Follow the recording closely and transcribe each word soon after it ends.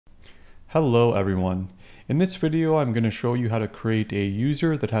Hello everyone. In this video, I'm going to show you how to create a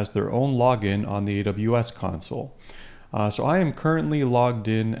user that has their own login on the AWS console. So I am currently logged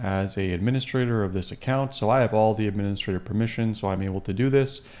in as an administrator of this account. So I have all the administrator permissions, so I'm able to do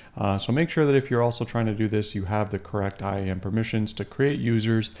this. So make sure that if you're also trying to do this, you have the correct IAM permissions to create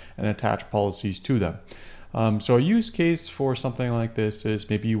users and attach policies to them. So a use case for something like this is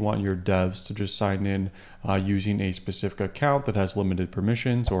maybe you want your devs to just sign in using a specific account that has limited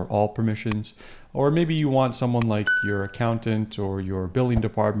permissions or all permissions. Or maybe you want someone like your accountant or your billing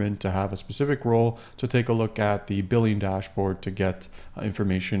department to have a specific role to take a look at the billing dashboard to get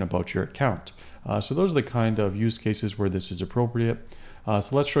information about your account. So those are the kind of use cases where this is appropriate.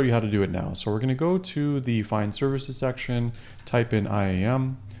 So let's show you how to do it now. So we're going to go to the Find Services section, type in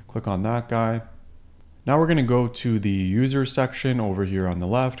IAM, click on that guy. Now we're going to go to the Users section over here on the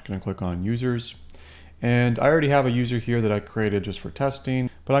left. Going to click on Users. And I already have a user here that I created just for testing,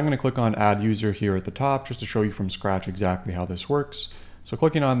 but I'm going to click on Add User here at the top just to show you from scratch exactly how this works. So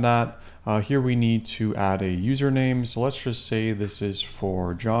clicking on that, here we need to add a username. So let's just say this is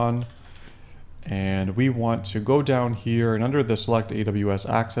for John. And we want to go down here and under the Select AWS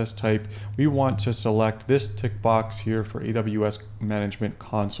Access type, we want to select this tick box here for AWS Management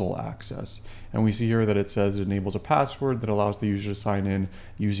Console Access. And we see here that it says it enables a password that allows the user to sign in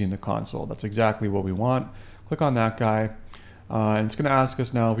using the console. That's exactly what we want. Click on that guy. And it's going to ask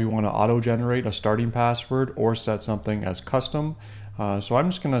us now if we want to auto-generate a starting password or set something as custom. So I'm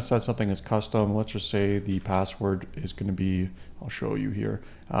just going to set something as custom. Let's just say the password is going to be, I'll show you here,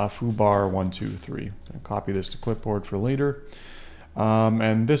 foobar123. Copy this to clipboard for later.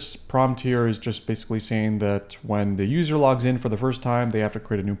 And this prompt here is just basically saying that when the user logs in for the first time, they have to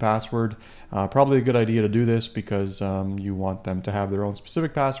create a new password. Probably a good idea to do this because you want them to have their own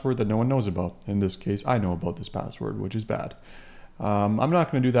specific password that no one knows about. In this case, I know about this password, which is bad. I'm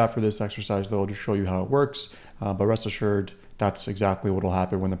not going to do that for this exercise, though. I'll just show you how it works. But rest assured, that's exactly what will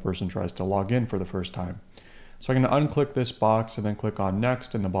happen when the person tries to log in for the first time. So I'm going to unclick this box and then click on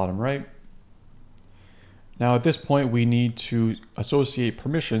Next in the bottom right. Now at this point, we need to associate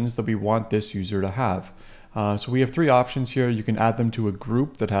permissions that we want this user to have. So we have three options here. You can add them to a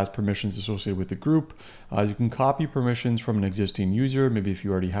group that has permissions associated with the group. You can copy permissions from an existing user, maybe if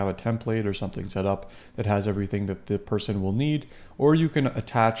you already have a template or something set up that has everything that the person will need, or you can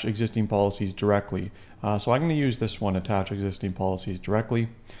attach existing policies directly. So I'm going to use this one, attach existing policies directly.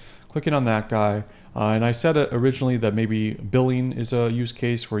 Clicking on that guy, and I said originally that maybe billing is a use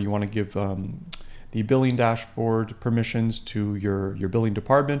case where you want to give the billing dashboard permissions to your billing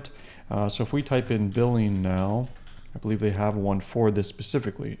department. So if we type in billing now, I believe they have one for this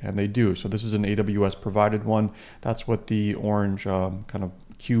specifically, and they do. So this is an AWS provided one. That's what the orange kind of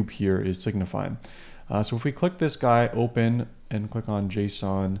cube here is signifying. So if we click this guy, open, and click on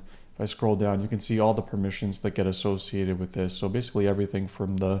JSON, if I scroll down, you can see all the permissions that get associated with this. So basically everything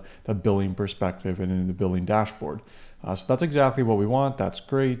from the billing perspective and in the billing dashboard. So that's exactly what we want. That's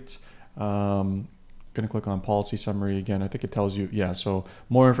great. Going to click on policy summary again. I think it tells you, yeah, so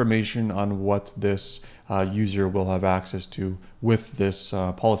more information on what this user will have access to with this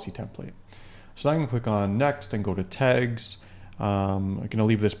policy template. So I'm going to click on next and go to tags. I'm going to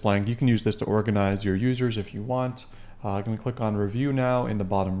leave this blank. You can use this to organize your users if you want. I'm going to click on review now in the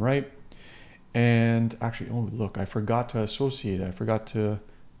bottom right. And actually, oh look, I forgot to associate. I forgot to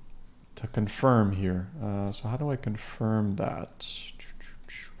confirm here. So how do I confirm that?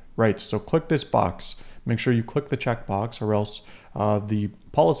 Right, so click this box. Make sure you click the checkbox or else the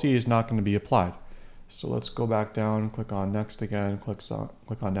policy is not going to be applied. So let's go back down, click on next again, click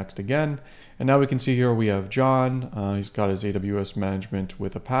on next again. And now we can see here we have John. He's got his AWS management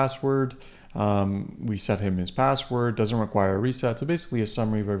with a password. We set him his password, doesn't require a reset. So basically a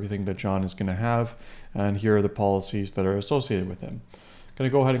summary of everything that John is going to have. And here are the policies that are associated with him. Going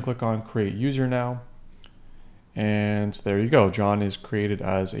to go ahead and click on create user now. And there you go, John is created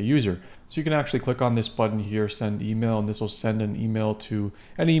as a user. So you can actually click on this button here, send email, and this will send an email to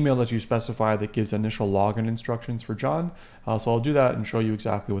any email that you specify that gives initial login instructions for John. So I'll do that and show you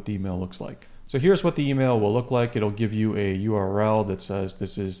exactly what the email looks like. So here's what the email will look like. It'll give you a URL that says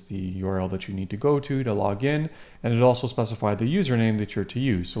this is the URL that you need to go to log in. And it'll also specify the username that you're to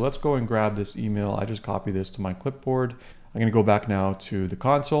use. So let's go and grab this email. I just copied this to my clipboard. I'm going to go back now to the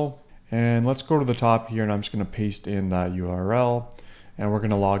console. And let's go to the top here, and I'm just going to paste in that URL, and we're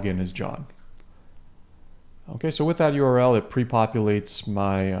going to log in as John. Okay, so with that URL, it pre-populates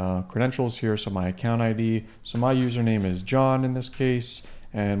my credentials here, so my account ID. So my username is John in this case,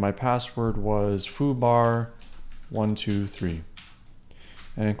 and my password was foobar123.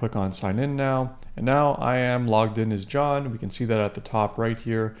 and click on sign in now. And now I am logged in as John. We can see that at the top right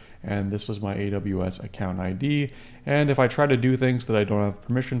here. And this was my AWS account ID. And if I try to do things that I don't have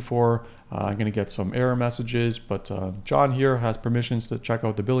permission for, I'm going to get some error messages. But John here has permissions to check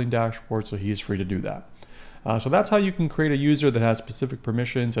out the billing dashboard, so he is free to do that. So that's how you can create a user that has specific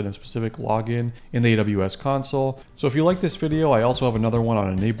permissions and a specific login in the AWS console. So if you like this video, I also have another one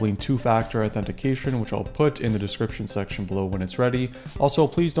on enabling two-factor authentication, which I'll put in the description section below when it's ready. Also,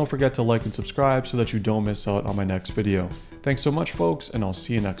 please don't forget to like and subscribe so that you don't miss out on my next video. Thanks so much, folks, and I'll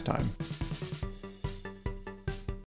see you next time.